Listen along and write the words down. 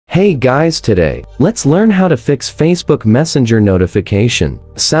Hey guys, today, let's learn how to fix Facebook Messenger notification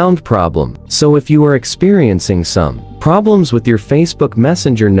sound problem. So if you are experiencing some problems with your Facebook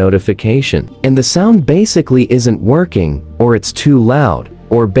Messenger notification, and the sound basically isn't working, or it's too loud,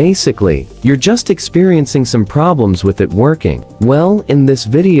 or basically, you're just experiencing some problems with it working, well, in this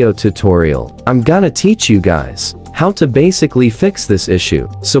video tutorial, I'm gonna teach you guys how to basically fix this issue.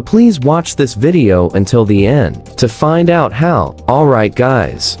 So please watch this video until the end to find out how. Alright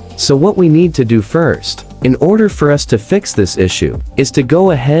guys, so what we need to do first, in order for us to fix this issue, is to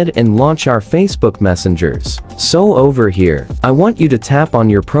go ahead and launch our Facebook messengers. So over here, I want you to tap on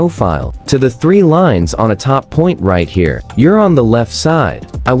your profile, to the three lines on a top point right here. You're on the left side.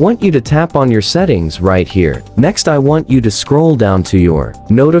 I want you to tap on your settings right here. Next I want you to scroll down to your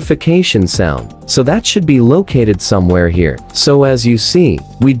notification sound. So that should be located somewhere here. So as you see,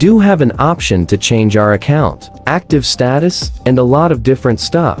 we do have an option to change our account, active status, and a lot of different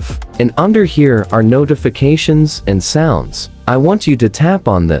stuff. And under here are notifications and sounds. I want you to tap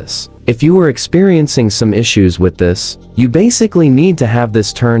on this. If you are experiencing some issues with this, you basically need to have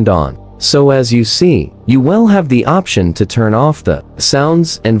this turned on. So as you see, you will have the option to turn off the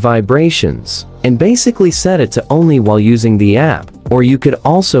sounds and vibrations, and basically set it to only while using the app, or you could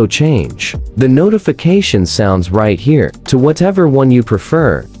also change the notification sounds right here to whatever one you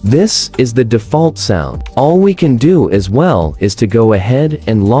prefer. This is the default sound. All we can do as well is to go ahead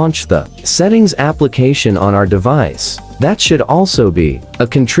and launch the settings application on our device. That should also be a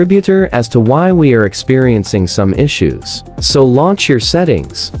contributor as to why we are experiencing some issues. So launch your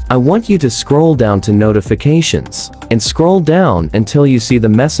settings. I want you to scroll down to notifications and scroll down until you see the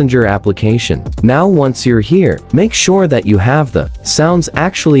Messenger application. Now once you're here, make sure that you have the sounds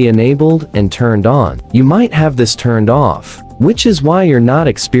actually enabled and turned on. You might have this turned off, which is why you're not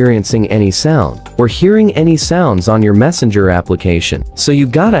experiencing any sound or hearing any sounds on your Messenger application. So you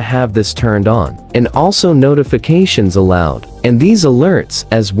gotta have this turned on. And also notifications allowed. And these alerts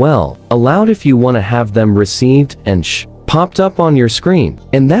as well, allowed if you want to have them received and popped up on your screen.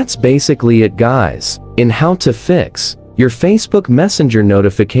 And that's basically it guys, in how to fix your Facebook Messenger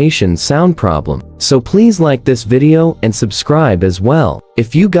notification sound problem. So please like this video and subscribe as well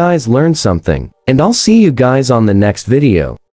if you guys learned something. And I'll see you guys on the next video.